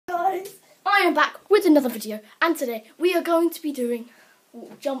I am back with another video, and today we are going to be doing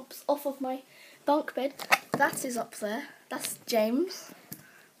jumps off of my bunk bed. That is up there. That's James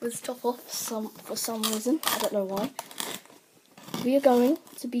with his top off for some reason. I don't know why. We are going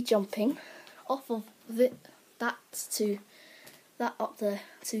to be jumping off of that to that up there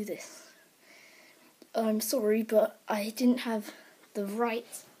to this. I'm sorry, but I didn't have the right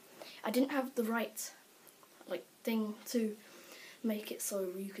thing to make it so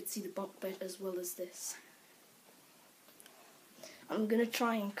you could see the bunk bed as well as this. I'm going to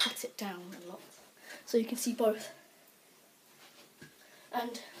try and cut it down a lot so you can see both.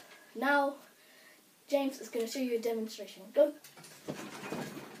 And now James is going to show you a demonstration. Go!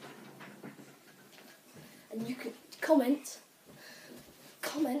 And you can comment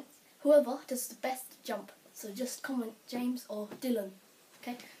whoever does the best jump. So just comment James or Dylan.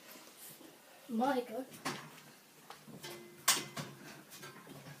 Okay? My go.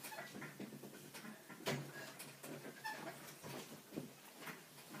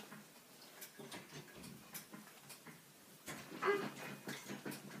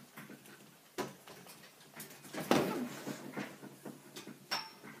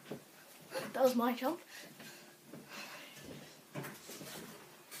 That was my jump.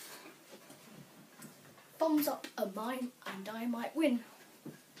 Thumbs up are mine, and I might win.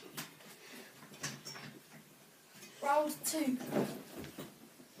 Round 2.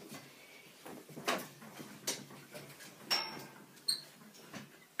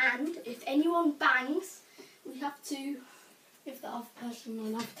 And if anyone bangs, we have to give the other person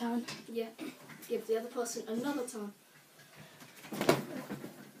another turn. Yeah, give the other person another turn.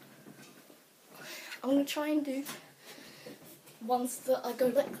 I'm going to try and do ones that I go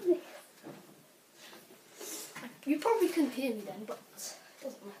like this. You probably couldn't hear me then, but it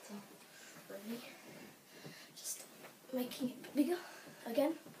doesn't matter, really. Just making it bigger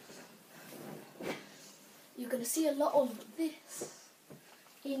again. You're going to see a lot of this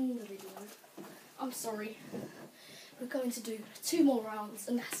in the video. I'm sorry. We're going to do 2 more rounds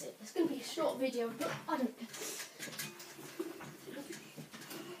and that's it. It's going to be a short video, but I don't care.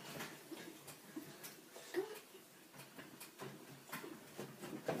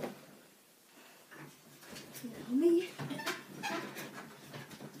 Me.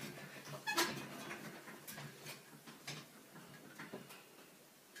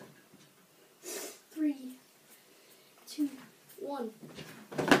 3, 2, 1.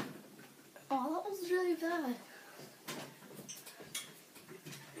 Oh, that was really bad.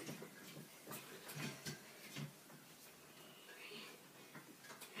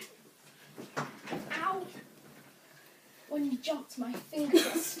 Ow! When you jumped, my finger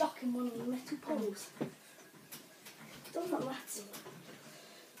got stuck in one of the metal poles. Doesn't matter.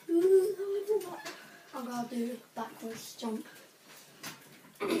 I'm gonna do backwards jump.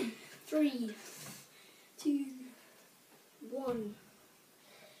 3, 2, 1.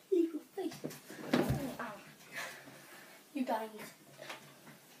 Leave your face. Ow. You banged.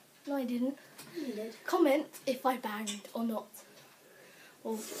 No, I didn't. You did. Comment if I banged or not.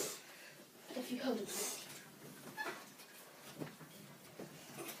 Or if you heard it.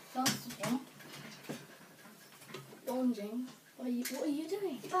 Last jump. James, what are you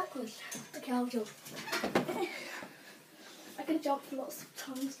doing? Backwards. Okay, I'll jump. I can jump lots of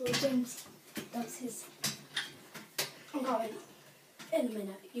times while James does his. I'm going. In a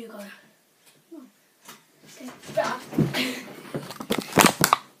minute, you go. Okay, back.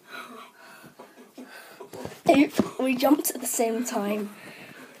 We jumped at the same time.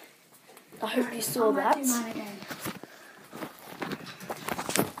 I hope you saw that.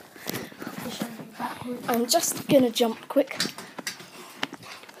 I'm just gonna jump quick.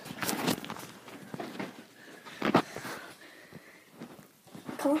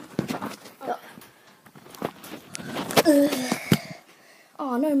 Come on.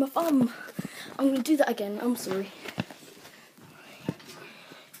 Oh no, my thumb. I'm gonna do that again. I'm sorry.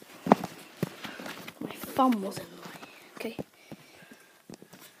 My thumb wasn't